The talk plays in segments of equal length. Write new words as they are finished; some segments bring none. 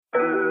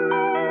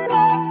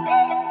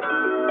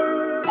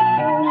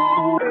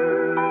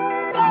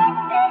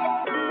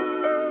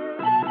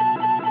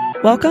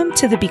Welcome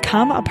to the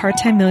Become a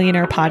Part-Time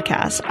Millionaire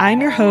podcast. I'm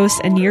your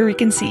host and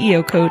Nuyorican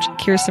CEO coach,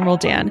 Kirsten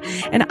Roldan,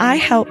 and I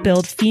help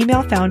build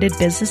female-founded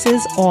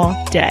businesses all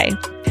day.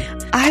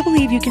 I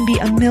believe you can be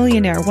a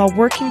millionaire while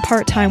working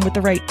part-time with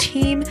the right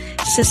team,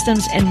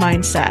 systems, and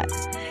mindset.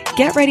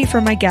 Get ready for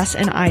my guests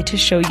and I to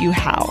show you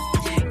how.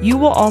 You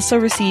will also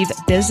receive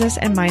business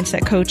and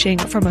mindset coaching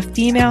from a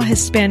female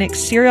Hispanic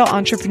serial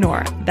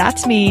entrepreneur.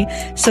 That's me,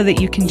 so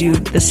that you can do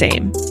the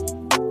same.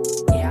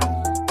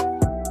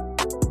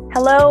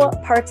 Hello,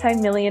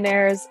 part-time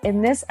millionaires.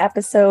 In this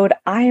episode,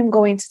 I am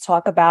going to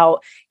talk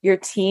about your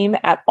team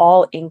at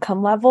all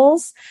income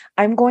levels.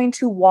 I'm going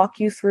to walk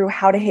you through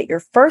how to hit your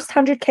first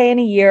 100K in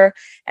a year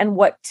and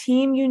what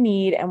team you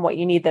need and what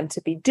you need them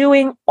to be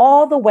doing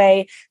all the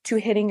way to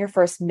hitting your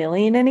first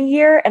million in a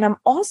year. And I'm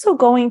also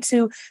going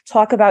to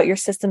talk about your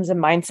systems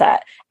and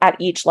mindset at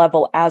each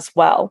level as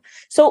well.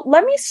 So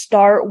let me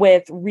start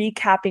with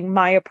recapping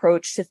my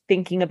approach to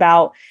thinking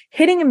about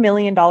hitting $1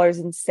 million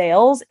in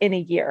sales in a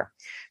year.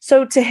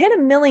 So to hit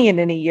 $1 million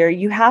in a year,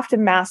 you have to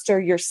master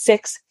your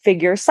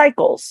 6-figure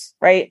cycles,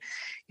 right?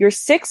 Your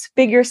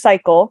 6-figure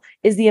cycle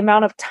is the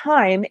amount of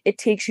time it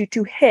takes you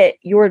to hit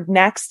your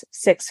next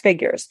 6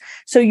 figures.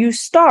 So you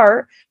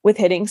start with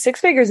hitting 6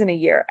 figures in a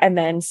year, and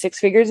then 6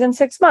 figures in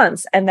 6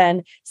 months, and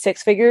then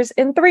 6 figures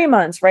in 3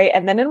 months, right?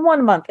 And then in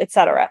 1 month,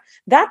 etc.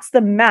 That's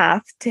the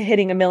math to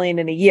hitting $1 million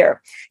in a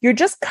year. You're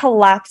just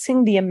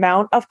collapsing the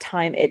amount of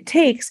time it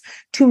takes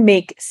to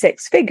make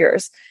 6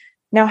 figures.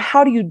 Now,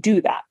 how do you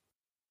do that?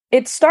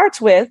 It starts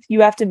with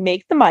you have to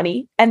make the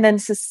money and then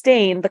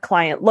sustain the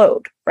client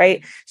load,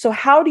 right? So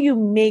how do you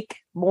make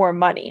more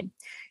money?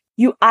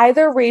 You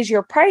either raise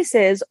your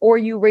prices or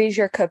you raise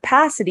your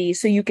capacity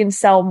so you can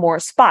sell more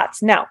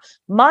spots. Now,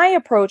 my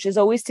approach is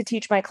always to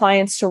teach my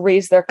clients to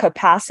raise their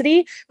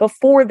capacity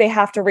before they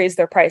have to raise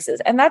their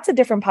prices. And that's a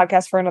different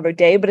podcast for another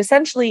day. But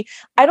essentially,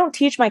 I don't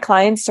teach my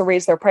clients to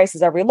raise their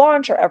prices every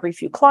launch or every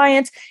few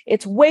clients.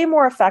 It's way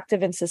more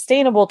effective and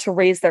sustainable to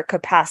raise their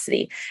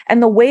capacity.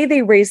 And the way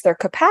they raise their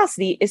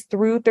capacity is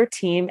through their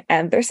team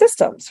and their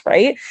systems,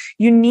 right?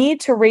 You need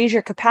to raise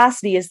your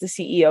capacity as the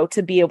CEO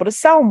to be able to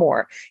sell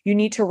more. You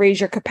need to raise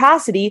your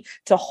capacity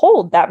to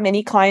hold that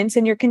many clients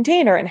in your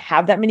container and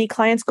have that many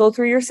clients go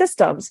through your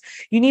systems.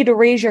 You need to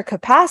raise your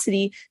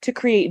capacity to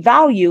create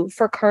value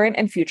for current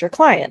and future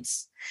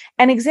clients.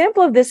 An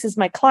example of this is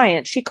my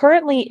client. She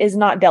currently is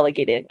not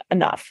delegating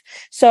enough.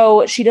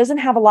 So she doesn't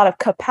have a lot of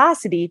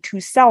capacity to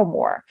sell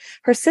more.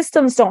 Her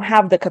systems don't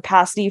have the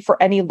capacity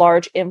for any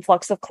large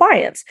influx of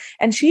clients.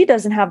 And she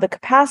doesn't have the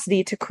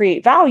capacity to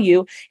create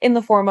value in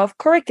the form of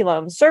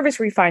curriculum,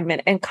 service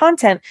refinement, and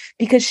content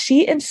because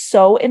she is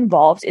so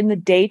involved in the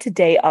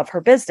day-to-day of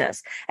her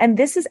business. And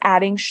this is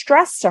adding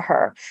stress to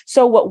her.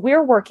 So what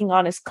we're working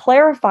on is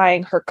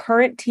clarifying her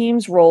current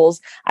team's roles,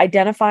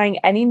 identifying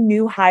any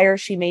new hires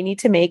she may need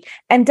to make,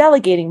 and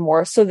delegating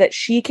more so that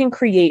she can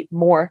create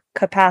more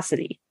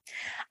capacity.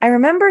 I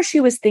remember she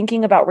was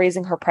thinking about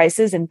raising her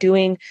prices and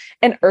doing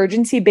an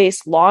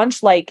urgency-based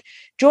launch, like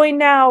join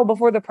now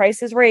before the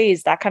price is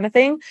raised, that kind of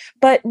thing.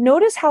 But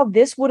notice how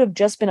this would have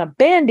just been a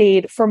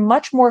band-aid for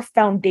much more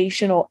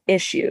foundational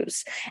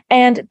issues.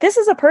 And this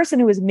is a person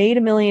who has made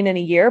 $1 million in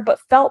a year, but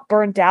felt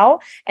burnt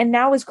out and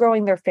now is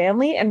growing their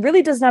family and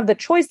really doesn't have the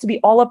choice to be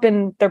all up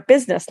in their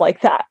business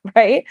like that,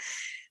 right?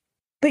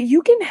 But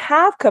you can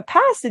have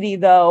capacity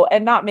though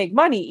and not make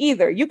money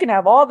either. You can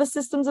have all the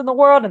systems in the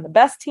world and the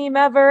best team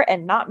ever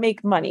and not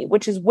make money,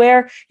 which is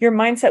where your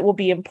mindset will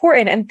be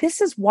important. And this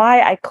is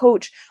why I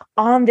coach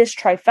on this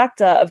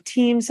trifecta of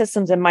team,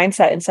 systems, and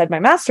mindset inside my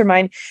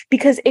mastermind,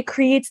 because it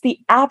creates the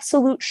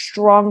absolute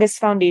strongest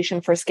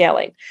foundation for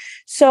scaling.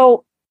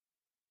 So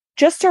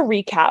just to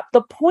recap,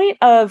 the point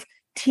of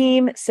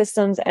team,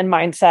 systems, and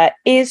mindset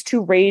is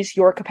to raise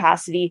your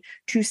capacity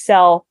to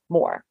sell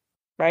more,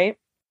 right?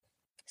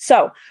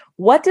 So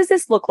what does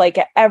this look like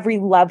at every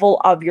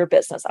level of your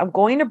business? I'm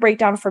going to break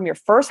down from your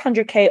first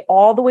 100K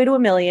all the way to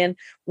 $1 million,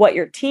 what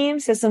your team,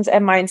 systems,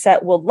 and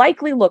mindset will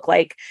likely look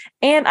like.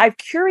 And I've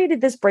curated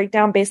this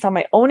breakdown based on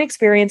my own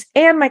experience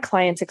and my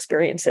clients'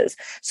 experiences.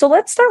 So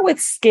let's start with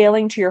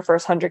scaling to your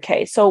first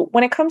 100K. So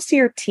when it comes to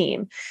your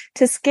team,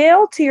 to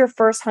scale to your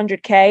first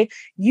 100K,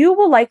 you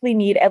will likely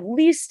need at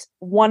least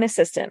one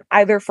assistant,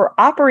 either for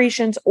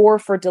operations or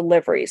for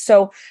delivery.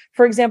 So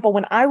for example,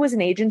 when I was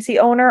an agency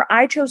owner,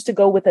 I chose to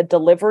go with a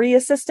delivery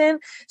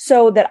assistant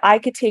so that I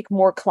could take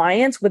more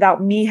clients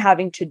without me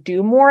having to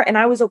do more. And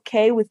I was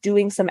okay with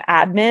doing some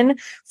admin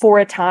for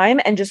a time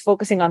and just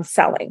focusing on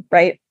selling,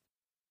 right?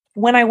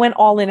 When I went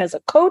all in as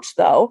a coach,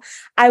 though,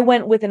 I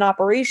went with an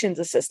operations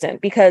assistant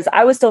because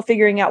I was still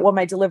figuring out what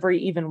my delivery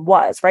even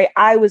was, right?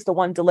 I was the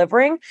one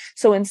delivering.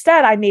 So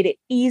instead, I made it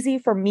easy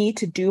for me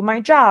to do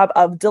my job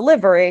of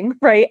delivering,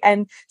 right?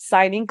 And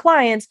signing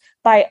clients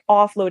by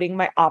offloading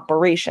my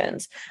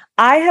operations.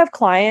 I have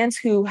clients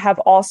who have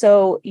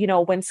also,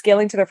 when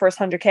scaling to their first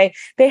 100K,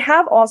 they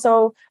have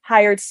also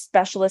hired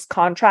specialist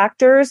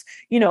contractors,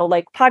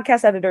 like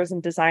podcast editors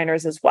and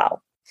designers as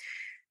well.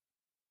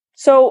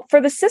 So for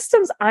the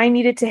systems I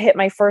needed to hit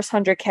my first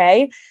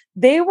 100K,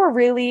 they were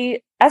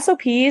really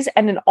SOPs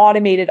and an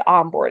automated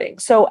onboarding.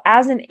 So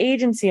as an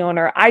agency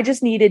owner, I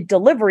just needed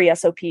delivery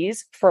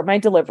SOPs for my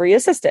delivery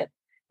assistant,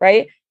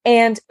 right?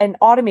 And an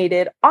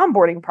automated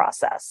onboarding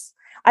process.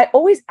 I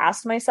always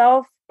asked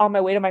myself on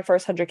my way to my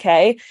first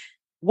 100K,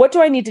 what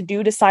do I need to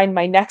do to sign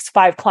my next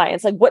 5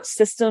 clients? Like, what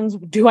systems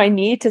do I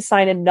need to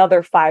sign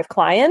another 5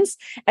 clients?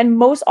 And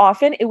most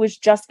often it was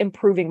just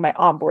improving my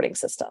onboarding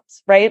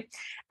systems, right?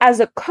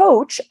 As a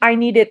coach, I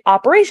needed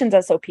operations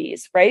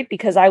SOPs, right?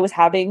 Because I was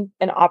having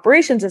an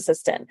operations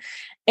assistant,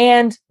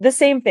 and the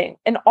same thing,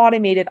 an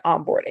automated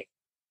onboarding.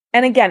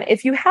 And again,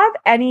 if you have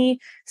any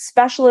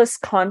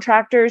specialist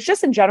contractors,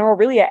 just in general,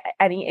 really at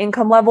any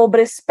income level, but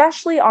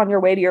especially on your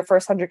way to your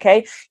first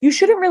 100K, you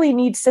shouldn't really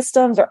need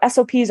systems or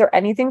SOPs or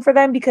anything for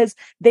them because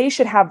they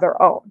should have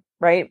their own,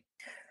 right?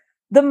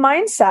 The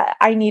mindset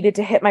I needed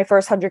to hit my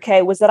first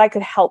 100K was that I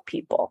could help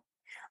people.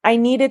 I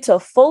needed to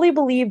fully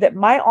believe that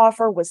my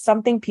offer was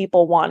something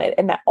people wanted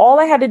and that all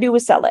I had to do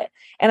was sell it.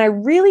 And I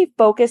really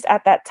focused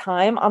at that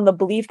time on the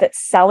belief that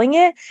selling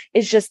it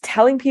is just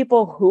telling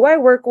people who I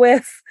work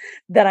with,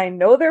 that I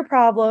know their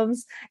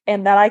problems,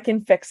 and that I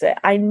can fix it.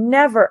 I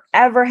never,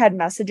 ever had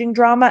messaging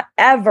drama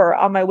ever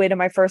on my way to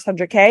my first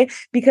 100K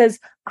because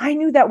I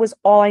knew that was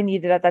all I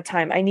needed at that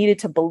time. I needed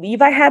to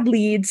believe I had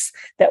leads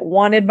that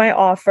wanted my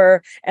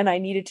offer, and I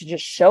needed to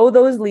just show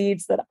those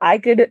leads that I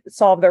could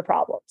solve their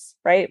problems,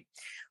 right?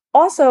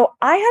 Also,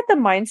 I had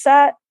the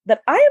mindset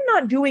that I am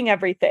not doing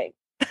everything.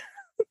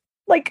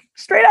 Like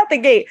straight out the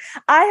gate,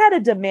 I had a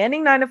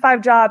demanding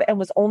 9-to-5 job and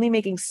was only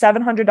making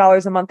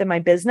 $700 a month in my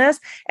business.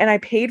 And I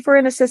paid for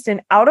an assistant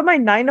out of my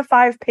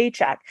 9-to-5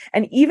 paycheck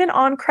and even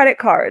on credit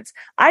cards.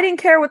 I didn't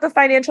care what the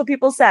financial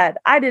people said.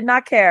 I did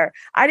not care.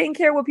 I didn't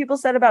care what people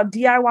said about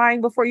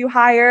DIYing before you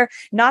hire,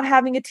 not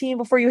having a team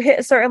before you hit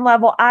a certain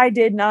level. I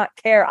did not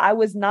care. I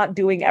was not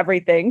doing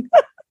everything.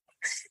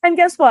 And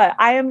guess what?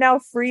 I am now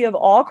free of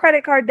all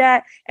credit card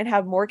debt and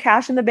have more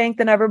cash in the bank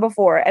than ever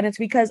before. And it's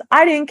because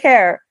I didn't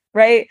care,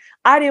 right?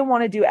 I didn't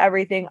want to do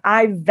everything.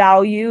 I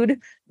valued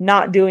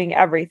not doing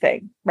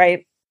everything,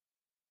 right?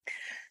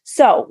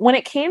 So when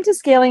it came to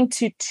scaling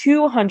to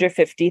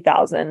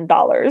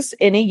 $250,000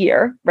 in a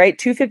year, right?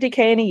 $250K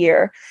in a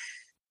year,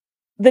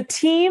 the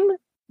team,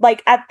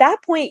 like at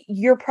that point,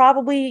 you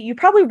probably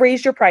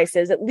raised your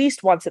prices at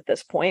least once at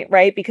this point,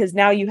 right? Because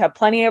now you have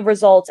plenty of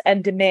results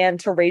and demand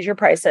to raise your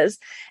prices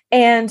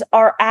and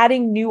are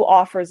adding new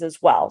offers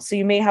as well. So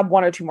you may have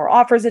 1 or 2 more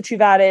offers that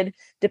you've added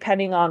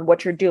depending on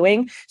what you're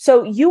doing.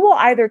 So you will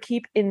either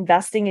keep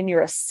investing in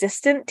your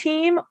assistant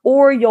team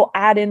or you'll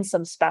add in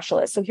some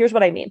specialists. So here's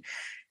what I mean.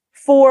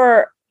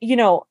 For,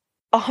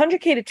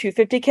 100K to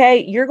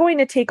 250K, you're going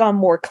to take on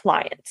more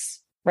clients.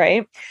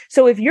 Right?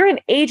 So if you're an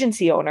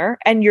agency owner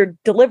and your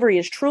delivery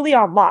is truly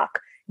on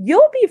lock,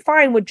 you'll be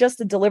fine with just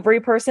a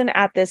delivery person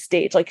at this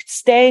stage, like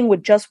staying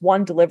with just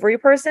one delivery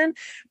person,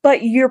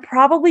 but you're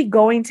probably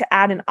going to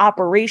add an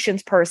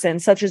operations person,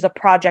 such as a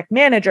project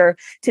manager,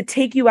 to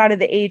take you out of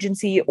the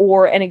agency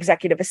or an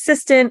executive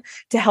assistant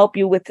to help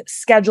you with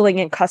scheduling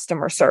and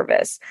customer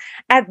service.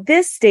 At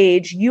this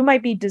stage, you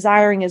might be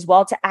desiring as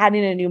well to add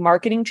in a new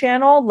marketing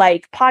channel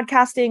like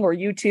podcasting or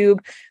YouTube,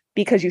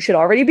 because you should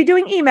already be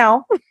doing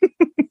email.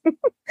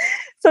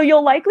 So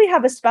you'll likely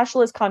have a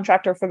specialist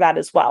contractor for that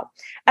as well.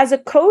 As a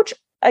coach,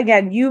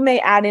 again, you may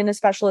add in a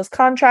specialist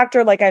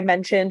contractor, like I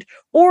mentioned,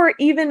 or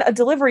even a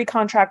delivery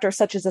contractor,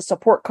 such as a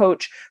support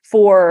coach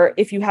for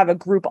if you have a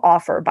group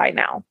offer by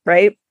now,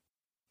 right?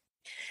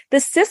 The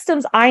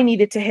systems I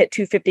needed to hit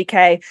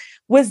 250K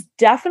was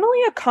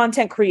definitely a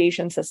content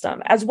creation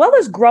system, as well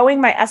as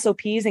growing my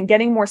SOPs and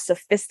getting more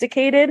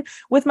sophisticated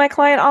with my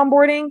client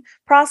onboarding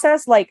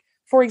process, like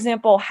for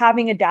example,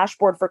 having a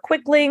dashboard for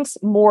quick links,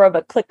 more of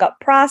a ClickUp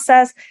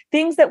process,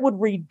 things that would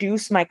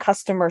reduce my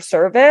customer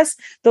service.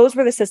 Those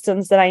were the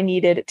systems that I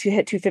needed to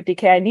hit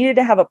 250K. I needed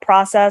to have a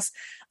process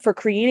for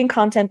creating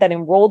content that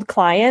enrolled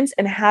clients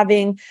and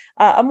having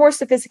a more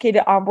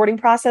sophisticated onboarding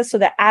process so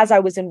that as I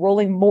was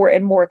enrolling more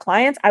and more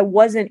clients, I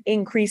wasn't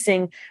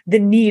increasing the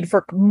need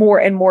for more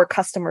and more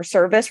customer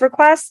service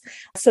requests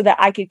so that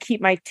I could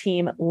keep my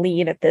team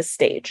lean at this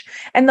stage.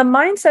 And the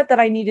mindset that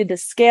I needed to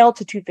scale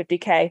to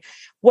 250K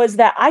was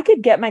that I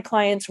could get my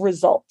clients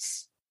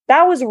results.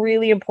 That was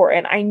really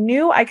important. I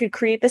knew I could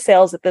create the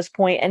sales at this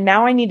point, and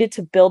now I needed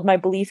to build my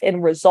belief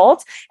in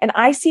results. And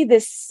I see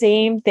this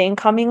same thing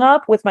coming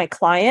up with my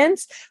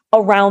clients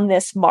around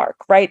this mark,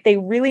 right? They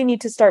really need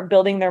to start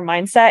building their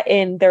mindset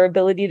in their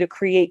ability to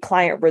create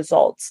client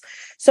results.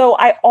 So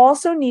I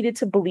also needed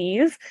to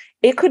believe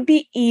it could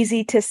be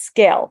easy to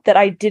scale, that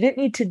I didn't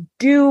need to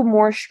do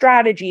more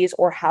strategies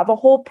or have a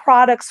whole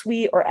product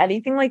suite or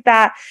anything like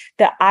that,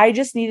 that I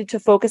just needed to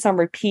focus on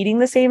repeating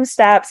the same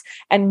steps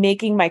and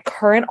making my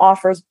current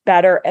offers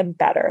better and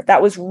better.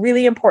 That was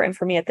really important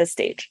for me at this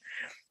stage.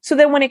 So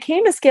then when it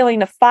came to scaling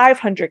to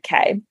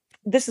 500K,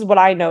 this is what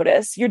I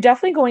noticed. You're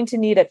definitely going to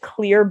need a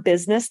clear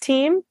business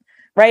team,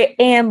 right?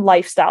 And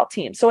lifestyle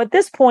team. So at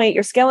this point,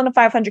 you're scaling to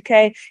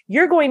 500K,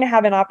 you're going to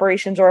have an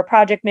operations or a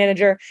project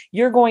manager.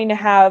 You're going to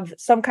have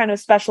some kind of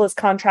specialist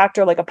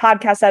contractor, like a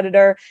podcast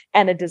editor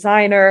and a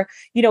designer,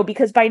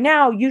 because by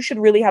now you should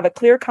really have a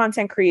clear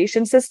content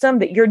creation system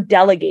that you're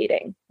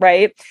delegating,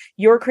 right?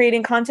 You're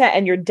creating content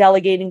and you're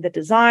delegating the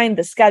design,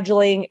 the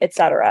scheduling,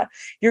 etc.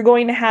 You're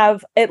going to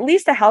have at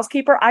least a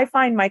housekeeper. I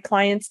find my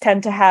clients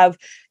tend to have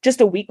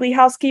just a weekly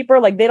housekeeper.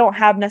 Like they don't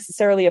have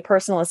necessarily a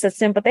personal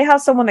assistant, but they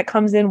have someone that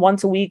comes in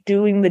once a week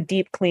doing the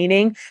deep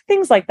cleaning,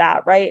 things like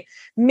that, right?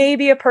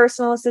 Maybe a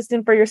personal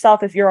assistant for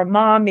yourself. If you're a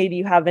mom, maybe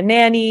you have a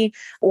nanny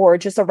or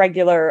just a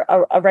regular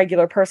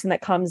person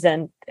that comes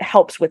and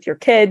helps with your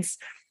kids.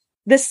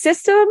 The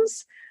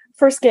systems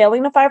for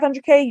scaling to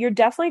 500K, you're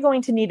definitely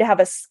going to need to have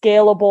a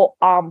scalable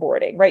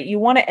onboarding, right? You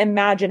want to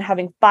imagine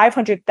having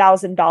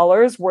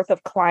 $500,000 worth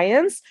of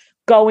clients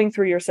going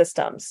through your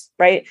systems,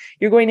 right?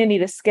 You're going to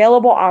need a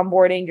scalable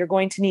onboarding. You're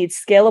going to need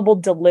scalable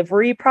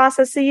delivery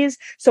processes.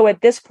 So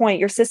at this point,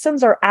 your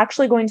systems are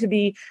actually going to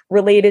be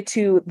related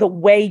to the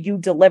way you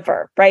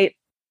deliver, right?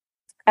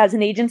 As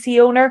an agency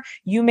owner,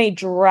 you may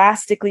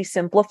drastically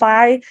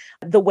simplify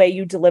the way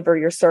you deliver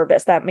your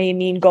service. That may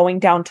mean going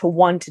down to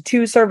 1 to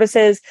 2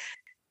 services.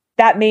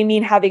 That may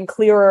mean having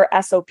clearer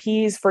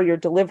SOPs for your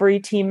delivery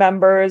team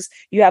members.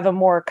 You have a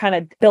more kind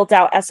of built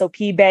out SOP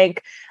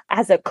bank.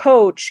 As a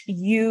coach,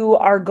 you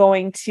are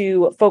going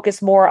to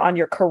focus more on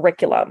your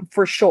curriculum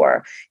for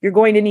sure. You're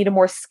going to need a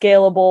more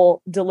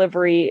scalable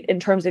delivery in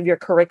terms of your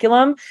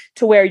curriculum,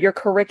 to where your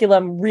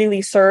curriculum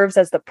really serves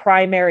as the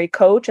primary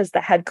coach, as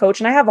the head coach.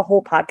 And I have a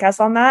whole podcast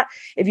on that.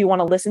 If you want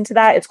to listen to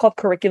that, it's called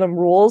Curriculum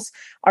Rules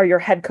Are Your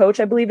Head Coach,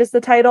 I believe is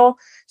the title.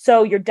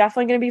 So you're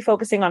definitely going to be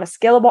focusing on a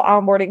scalable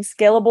onboarding,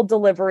 scalable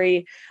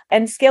delivery,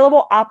 and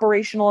scalable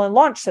operational and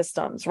launch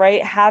systems,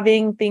 right?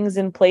 Having things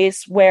in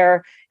place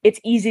where it's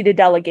easy to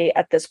delegate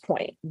at this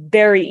point,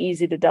 very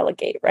easy to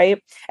delegate,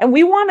 right? And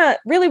we want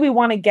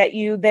to get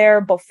you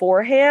there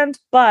beforehand.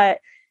 But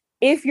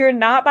if you're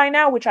not by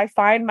now, which I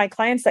find my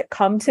clients that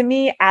come to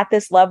me at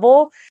this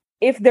level,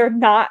 if they're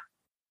not,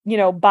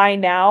 by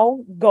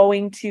now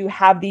going to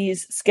have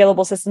these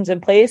scalable systems in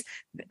place,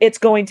 it's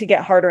going to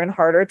get harder and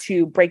harder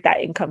to break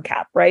that income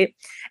cap, right?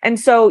 And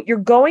so you're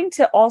going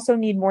to also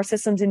need more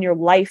systems in your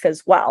life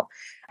as well.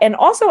 And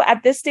also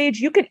at this stage,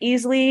 you could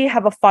easily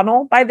have a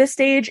funnel by this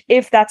stage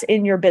if that's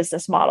in your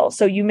business model.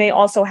 So you may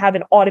also have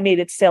an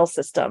automated sales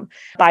system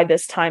by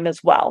this time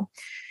as well.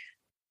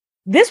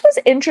 This was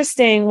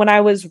interesting when I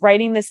was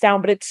writing this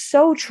down, but it's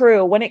so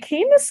true. When it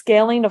came to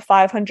scaling to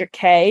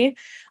 500K,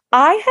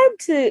 I had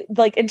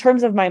to, in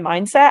terms of my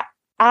mindset,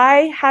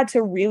 I had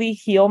to really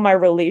heal my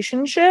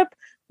relationship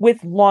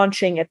with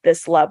launching at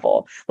this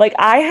level.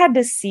 I had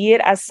to see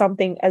it as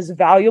something as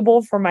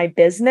valuable for my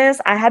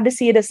business. I had to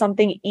see it as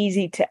something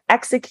easy to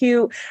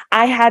execute.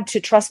 I had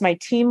to trust my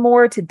team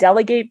more, to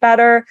delegate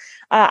better.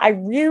 I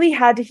really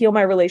had to heal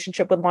my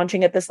relationship with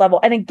launching at this level.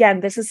 And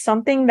again, this is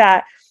something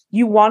that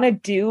you want to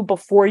do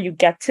before you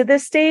get to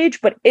this stage.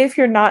 But if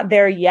you're not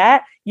there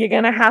yet, you're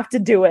going to have to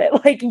do it.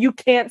 You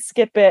can't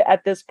skip it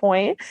at this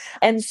point.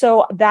 And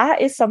so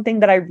that is something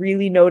that I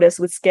really noticed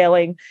with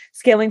scaling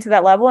to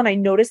that level. And I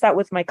noticed that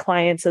with my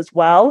clients as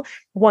well.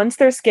 Once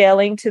they're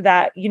scaling to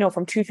that,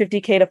 from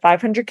 250K to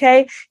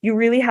 500K, you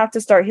really have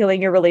to start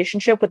healing your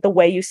relationship with the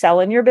way you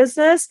sell in your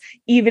business,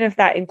 even if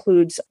that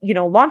includes,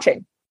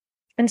 launching.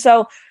 And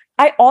so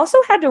I also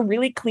had to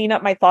really clean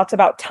up my thoughts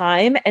about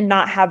time and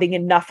not having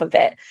enough of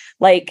it.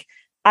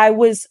 I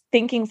was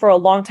thinking for a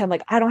long time,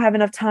 I don't have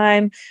enough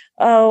time.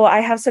 Oh,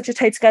 I have such a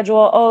tight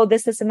schedule. Oh,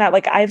 this and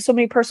that. I have so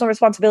many personal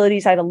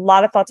responsibilities. I had a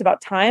lot of thoughts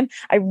about time.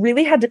 I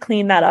really had to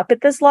clean that up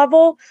at this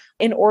level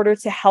in order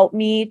to help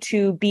me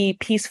to be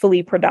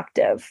peacefully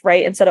productive,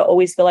 right? Instead of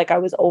always feel like I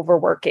was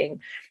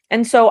overworking.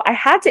 And so I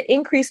had to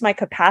increase my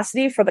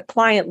capacity for the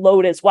client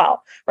load as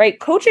well, right?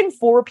 Coaching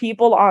 4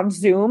 people on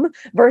Zoom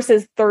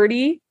versus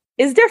 30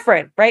 is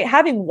different, right?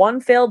 Having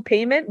 1 failed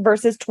payment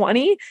versus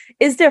 20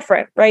 is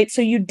different, right?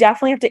 So you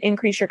definitely have to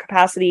increase your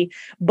capacity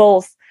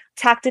both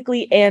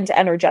tactically and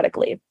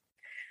energetically.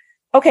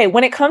 Okay,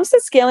 when it comes to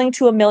scaling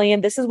to $1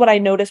 million, this is what I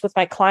noticed with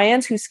my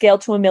clients who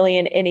scaled to $1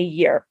 million in a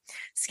year.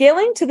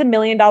 Scaling to the $1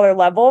 million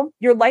level,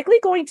 you're likely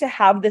going to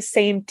have the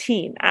same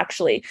team,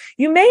 actually.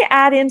 You may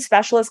add in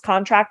specialist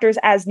contractors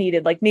as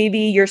needed. Maybe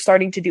you're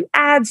starting to do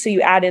ads, so you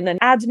add in an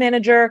ads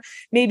manager.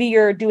 Maybe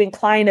you're doing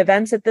client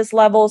events at this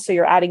level, so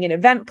you're adding in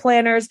event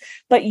planners.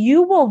 But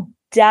you will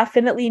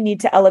definitely need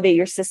to elevate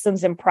your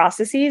systems and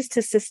processes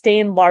to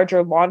sustain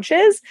larger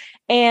launches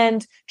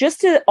and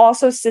just to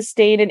also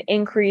sustain an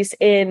increase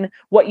in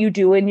what you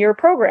do in your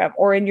program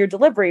or in your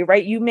delivery,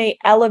 right? You may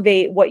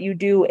elevate what you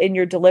do in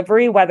your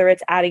delivery, whether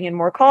it's adding in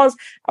more calls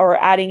or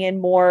adding in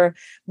more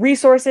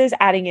resources,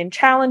 adding in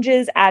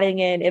challenges, adding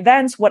in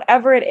events,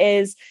 whatever it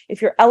is.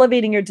 If you're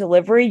elevating your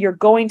delivery, you're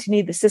going to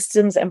need the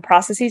systems and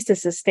processes to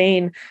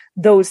sustain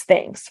those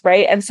things,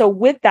 right? And so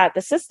with that,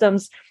 the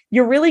systems,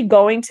 you're really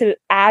going to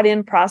add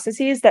in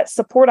processes that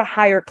support a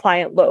higher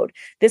client load.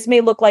 This may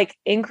look like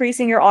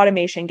increasing your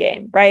automation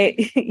game, right?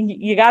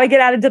 You got to get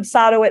out of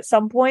Dubsado at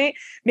some point,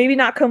 maybe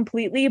not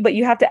completely, but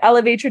you have to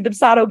elevate your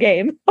Dubsado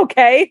game,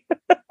 okay?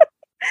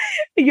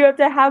 You have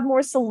to have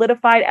more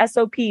solidified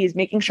SOPs,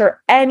 making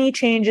sure any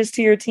changes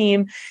to your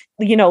team,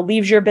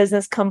 leaves your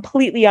business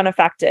completely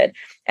unaffected.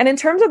 And in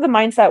terms of the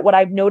mindset, what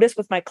I've noticed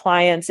with my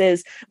clients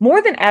is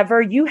more than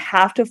ever, you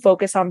have to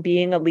focus on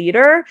being a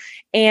leader,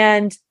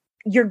 and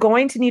you're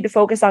going to need to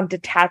focus on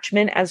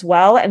detachment as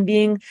well, and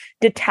being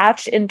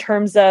detached in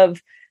terms of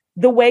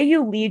the way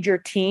you lead your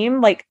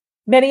team. Like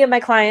many of my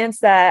clients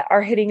that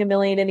are hitting $1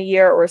 million in a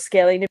year or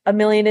scaling $1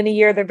 million in a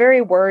year, they're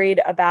very worried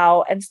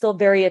about and still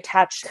very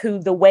attached to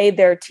the way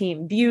their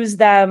team views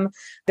them.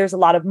 There's a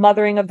lot of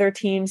mothering of their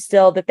team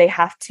still that they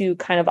have to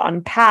kind of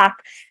unpack.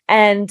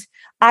 And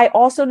I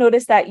also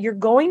noticed that you're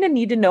going to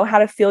need to know how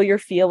to feel your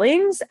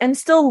feelings and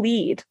still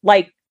lead.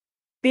 Like,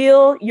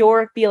 feel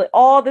your feeling,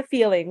 all the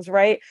feelings,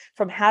 right?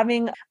 From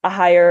having a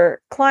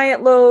higher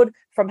client load,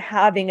 from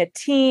having a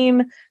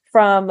team,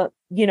 from,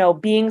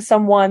 being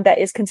someone that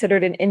is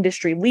considered an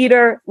industry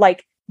leader.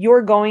 Like,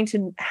 you're going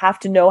to have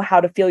to know how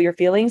to feel your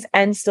feelings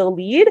and still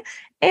lead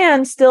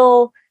and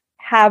still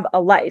have a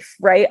life,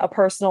 right? A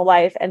personal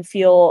life, and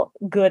feel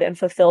good and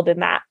fulfilled in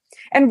that.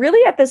 And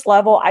really at this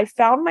level, I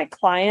found my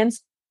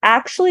clients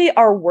actually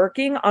are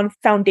working on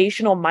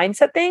foundational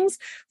mindset things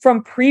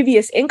from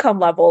previous income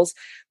levels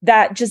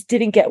that just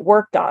didn't get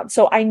worked on.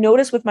 So I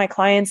noticed with my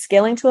clients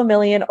scaling to $1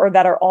 million or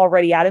that are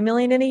already at $1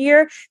 million in a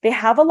year, they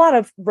have a lot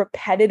of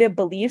repetitive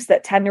beliefs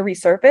that tend to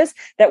resurface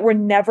that were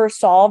never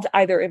solved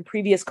either in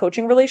previous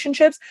coaching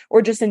relationships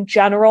or just in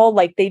general.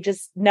 Like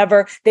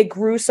they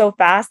grew so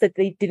fast that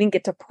they didn't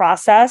get to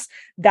process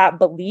that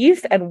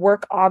belief and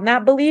work on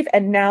that belief.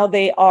 And now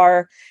they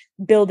are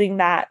building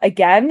that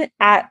again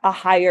at a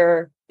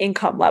higher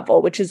income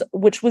level, which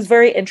was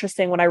very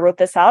interesting when I wrote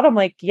this out. I'm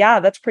like, yeah,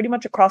 that's pretty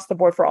much across the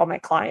board for all my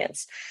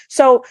clients.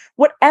 So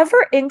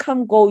whatever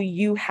income goal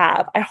you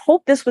have, I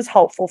hope this was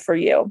helpful for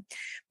you.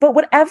 But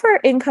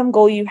whatever income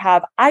goal you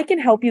have, I can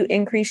help you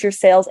increase your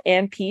sales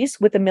and peace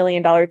with $1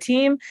 million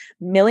team,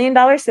 $1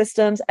 million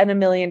systems, and $1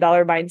 million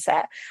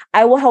mindset.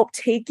 I will help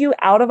take you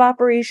out of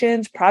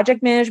operations,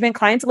 project management,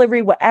 client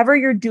delivery, whatever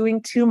you're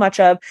doing too much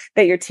of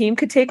that your team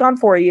could take on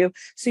for you,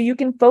 so you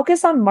can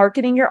focus on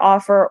marketing your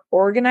offer,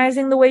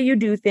 organizing the way you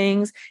do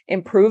things,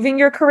 improving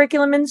your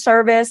curriculum and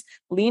service,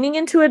 leaning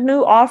into a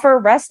new offer,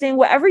 resting,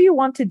 whatever you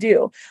want to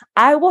do.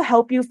 I will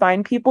help you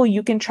find people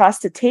you can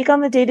trust to take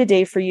on the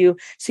day-to-day for you,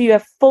 so you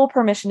have full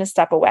permission to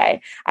step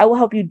away. I will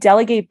help you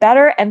delegate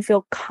better and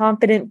feel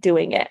confident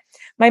doing it.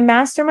 My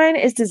mastermind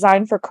is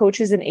designed for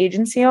coaches and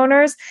agency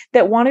owners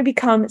that want to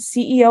become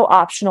CEO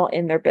optional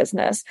in their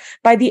business.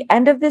 By the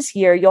end of this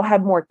year, you'll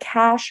have more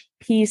cash,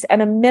 peace,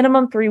 and a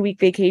minimum 3-week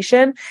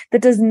vacation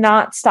that does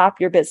not stop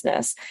your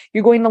business.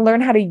 You're going to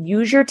learn how to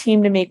use your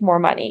team to make more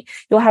money.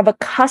 You'll have a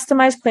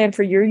customized plan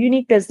for your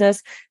unique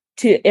business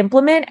to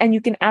implement, and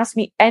you can ask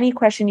me any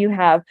question you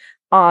have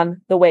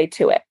on the way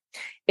to it.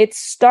 It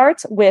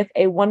starts with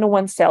a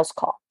one-to-one sales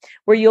call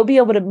where you'll be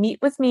able to meet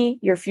with me,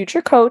 your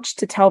future coach,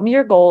 to tell me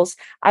your goals.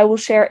 I will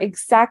share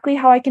exactly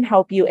how I can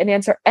help you and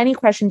answer any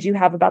questions you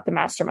have about the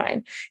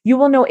mastermind. You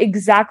will know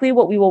exactly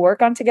what we will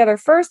work on together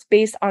first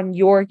based on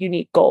your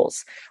unique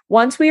goals.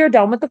 Once we are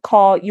done with the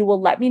call, you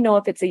will let me know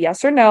if it's a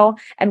yes or no.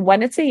 And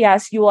when it's a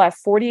yes, you will have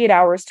 48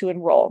 hours to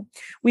enroll.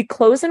 We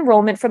close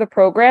enrollment for the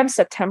program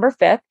September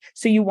 5th.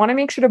 So you want to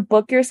make sure to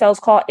book your sales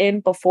call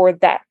in before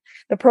that.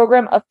 The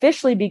program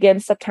officially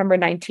begins September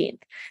 19th.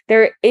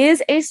 There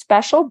is a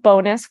special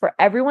bonus for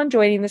everyone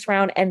joining this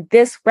round, and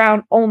this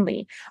round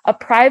only, a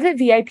private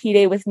VIP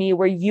day with me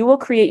where you will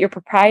create your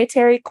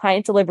proprietary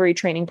client delivery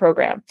training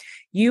program.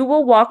 You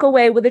will walk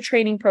away with a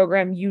training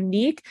program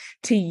unique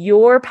to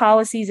your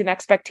policies and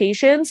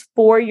expectations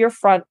for your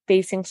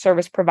front-facing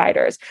service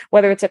providers,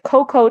 whether it's a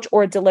co-coach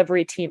or a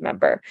delivery team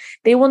member.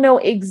 They will know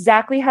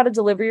exactly how to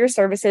deliver your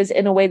services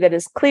in a way that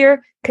is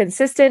clear,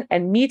 consistent,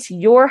 and meets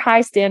your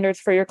high standards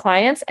for your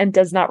clients and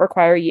does not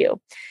require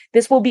you.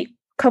 This will be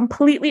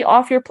completely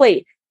off your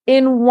plate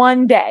in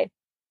one day.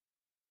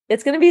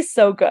 It's going to be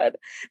so good.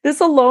 This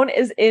alone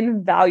is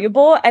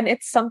invaluable, and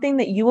it's something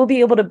that you will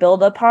be able to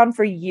build upon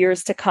for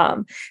years to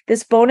come.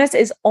 This bonus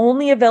is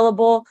only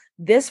available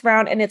this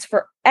round, and it's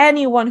for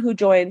anyone who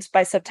joins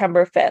by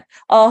September 5th.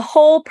 A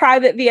whole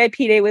private VIP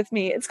day with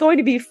me. It's going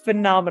to be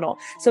phenomenal.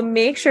 So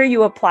make sure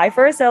you apply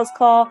for a sales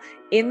call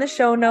in the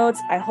show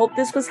notes. I hope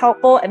this was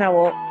helpful, and I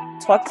will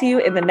talk to you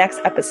in the next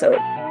episode.